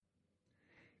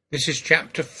This is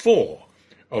chapter 4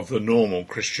 of the normal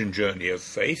Christian journey of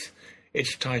faith.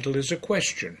 Its title is a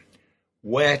question.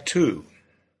 Where to?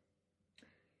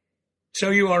 So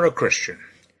you are a Christian.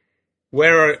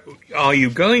 Where are you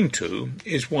going to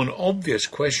is one obvious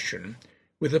question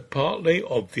with a partly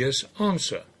obvious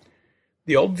answer.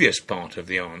 The obvious part of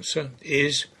the answer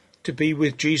is to be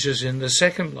with Jesus in the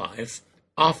second life,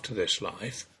 after this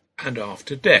life, and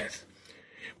after death.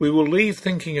 We will leave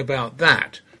thinking about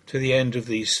that to the end of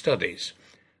these studies,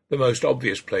 the most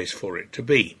obvious place for it to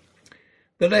be.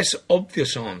 The less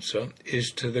obvious answer is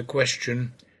to the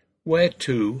question, where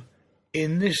to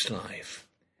in this life?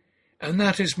 And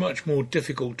that is much more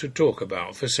difficult to talk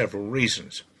about for several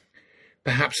reasons.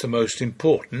 Perhaps the most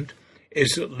important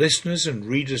is that listeners and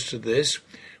readers to this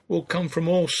will come from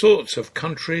all sorts of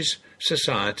countries,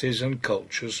 societies and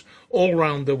cultures all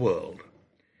round the world.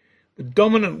 The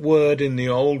dominant word in the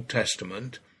Old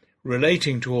Testament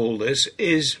relating to all this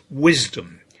is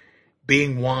wisdom,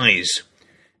 being wise,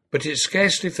 but it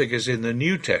scarcely figures in the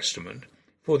New Testament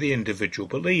for the individual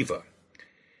believer.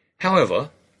 However,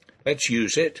 let's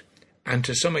use it and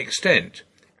to some extent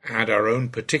add our own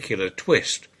particular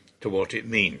twist to what it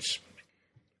means.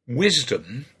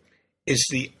 Wisdom is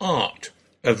the art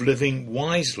of living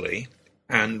wisely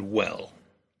and well.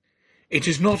 It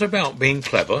is not about being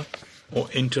clever or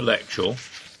intellectual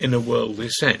in a worldly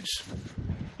sense.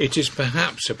 It is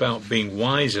perhaps about being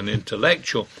wise and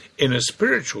intellectual in a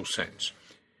spiritual sense,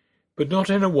 but not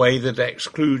in a way that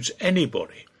excludes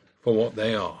anybody for what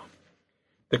they are.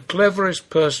 The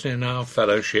cleverest person in our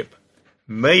fellowship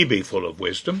may be full of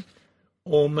wisdom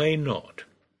or may not.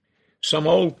 Some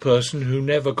old person who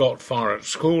never got far at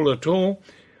school at all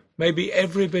may be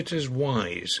every bit as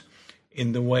wise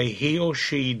in the way he or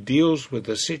she deals with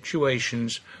the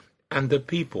situations and the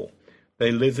people they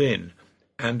live in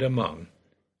and among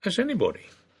as anybody.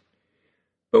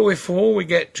 But before we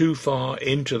get too far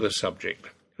into the subject,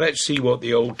 let's see what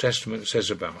the Old Testament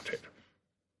says about it.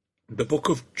 The book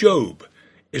of Job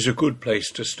is a good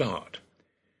place to start.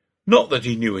 Not that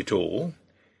he knew it all.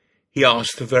 He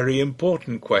asked the very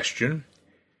important question,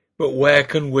 but where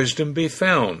can wisdom be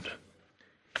found?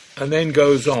 And then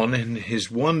goes on in his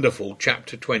wonderful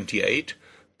chapter 28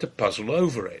 to puzzle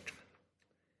over it.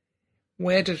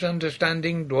 Where does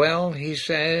understanding dwell, he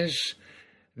says?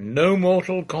 No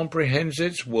mortal comprehends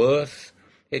its worth.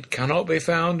 It cannot be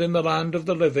found in the land of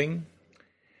the living.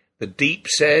 The deep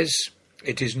says,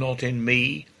 it is not in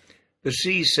me. The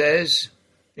sea says,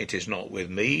 it is not with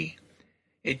me.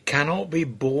 It cannot be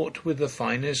bought with the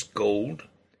finest gold,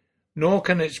 nor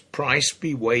can its price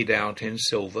be weighed out in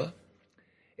silver.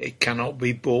 It cannot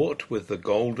be bought with the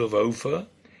gold of Ophir,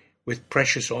 with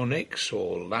precious onyx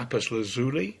or lapis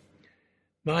lazuli.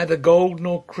 Neither gold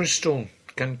nor crystal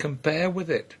can compare with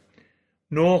it,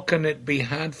 nor can it be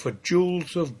had for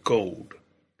jewels of gold.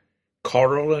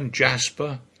 Coral and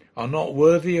jasper are not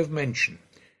worthy of mention.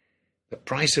 The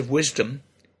price of wisdom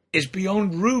is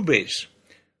beyond rubies.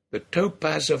 The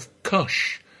topaz of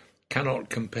Cush cannot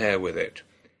compare with it.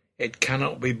 It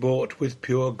cannot be bought with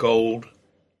pure gold.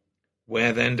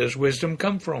 Where then does wisdom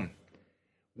come from?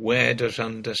 Where does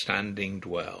understanding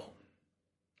dwell?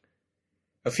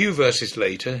 A few verses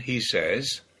later he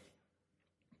says,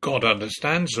 God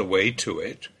understands the way to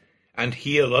it, and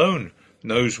he alone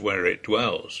knows where it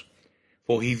dwells,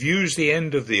 for he views the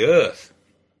end of the earth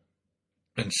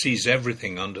and sees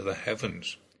everything under the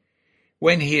heavens.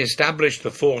 When he established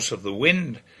the force of the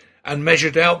wind and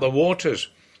measured out the waters,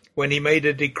 when he made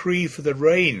a decree for the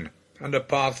rain and a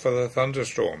path for the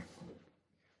thunderstorm,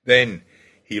 then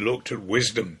he looked at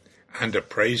wisdom and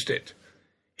appraised it.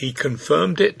 He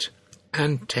confirmed it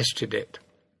and tested it.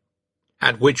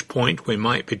 At which point we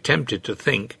might be tempted to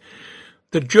think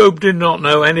that Job did not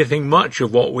know anything much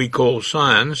of what we call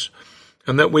science,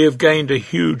 and that we have gained a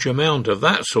huge amount of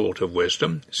that sort of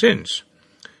wisdom since.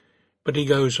 But he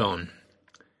goes on.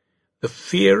 The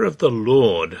fear of the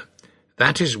Lord,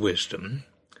 that is wisdom,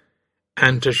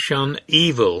 and to shun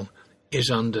evil is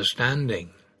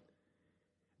understanding.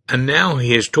 And now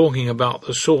he is talking about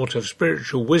the sort of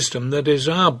spiritual wisdom that is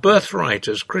our birthright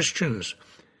as Christians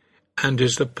and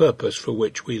is the purpose for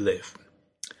which we live.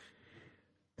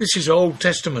 This is Old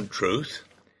Testament truth,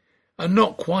 and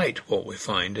not quite what we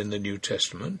find in the New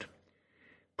Testament.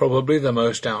 Probably the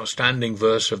most outstanding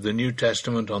verse of the New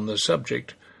Testament on the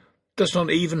subject does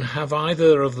not even have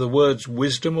either of the words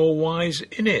wisdom or wise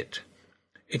in it.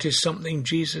 It is something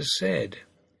Jesus said.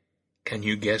 Can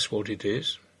you guess what it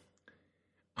is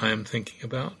I am thinking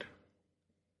about?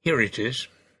 Here it is.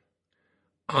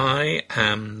 I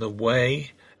am the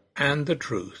way and the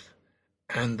truth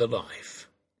and the life.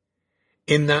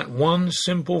 In that one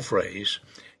simple phrase,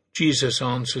 Jesus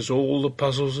answers all the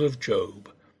puzzles of Job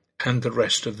and the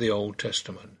rest of the Old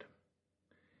Testament.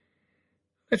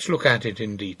 Let's look at it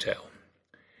in detail.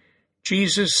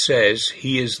 Jesus says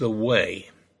he is the way,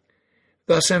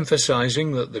 thus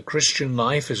emphasizing that the Christian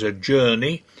life is a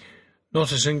journey,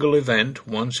 not a single event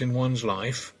once in one's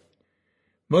life.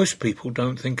 Most people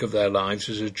don't think of their lives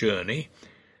as a journey.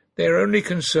 They're only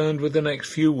concerned with the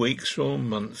next few weeks or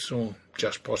months or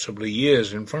just possibly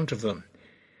years in front of them.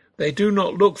 They do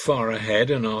not look far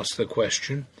ahead and ask the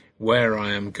question, where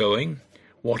I am going,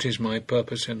 what is my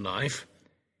purpose in life?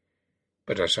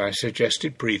 But as I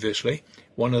suggested previously,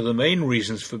 one of the main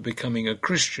reasons for becoming a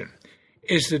Christian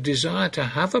is the desire to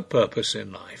have a purpose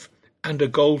in life and a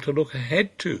goal to look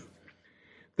ahead to.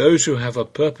 Those who have a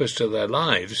purpose to their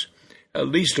lives, at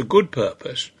least a good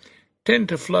purpose, tend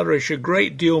to flourish a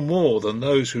great deal more than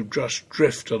those who just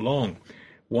drift along,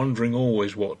 wondering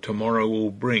always what tomorrow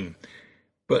will bring,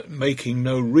 but making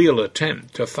no real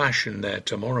attempt to fashion their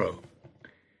tomorrow.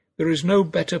 There is no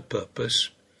better purpose,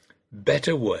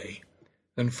 better way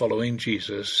than following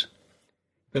Jesus,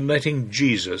 than letting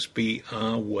Jesus be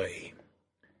our way.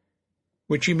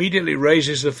 Which immediately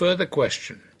raises the further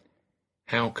question,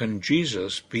 how can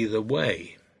Jesus be the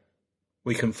way?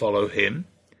 We can follow him,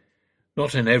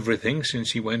 not in everything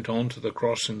since he went on to the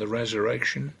cross and the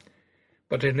resurrection,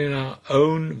 but in our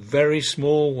own very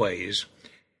small ways.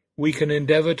 We can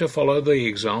endeavour to follow the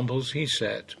examples he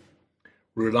set.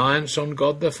 Reliance on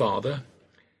God the Father,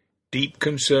 deep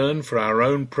concern for our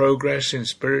own progress in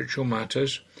spiritual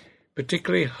matters,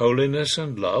 particularly holiness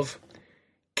and love,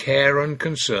 care and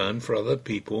concern for other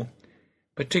people,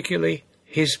 particularly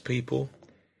his people,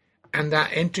 and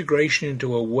that integration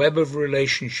into a web of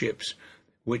relationships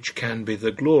which can be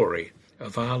the glory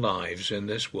of our lives in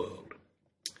this world.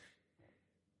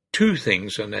 Two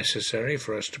things are necessary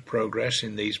for us to progress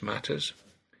in these matters.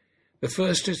 The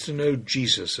first is to know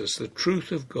Jesus as the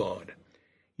truth of God,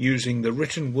 using the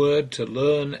written word to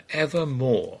learn ever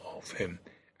more of him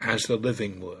as the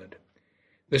living word.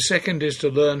 The second is to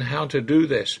learn how to do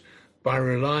this by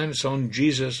reliance on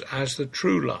Jesus as the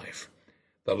true life,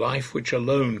 the life which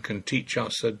alone can teach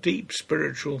us the deep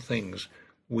spiritual things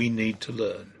we need to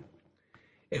learn.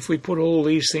 If we put all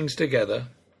these things together,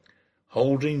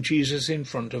 holding Jesus in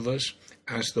front of us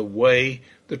as the way,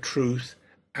 the truth,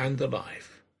 and the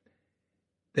life,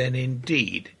 then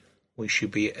indeed we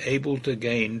should be able to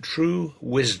gain true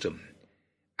wisdom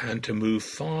and to move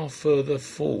far further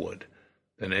forward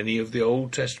than any of the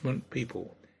Old Testament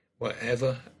people were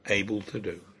ever able to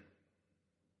do.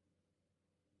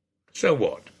 So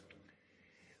what?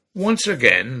 Once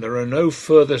again, there are no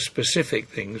further specific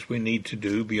things we need to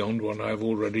do beyond what I've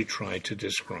already tried to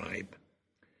describe.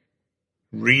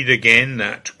 Read again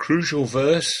that crucial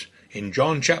verse in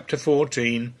John chapter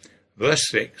 14, verse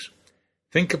 6.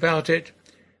 Think about it,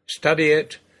 study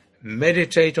it,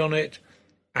 meditate on it,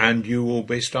 and you will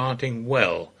be starting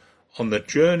well on the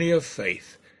journey of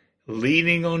faith,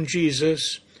 leaning on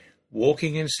Jesus,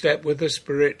 walking in step with the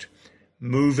Spirit,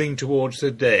 moving towards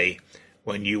the day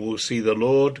when you will see the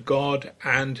Lord God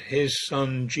and his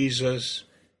Son Jesus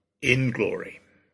in glory.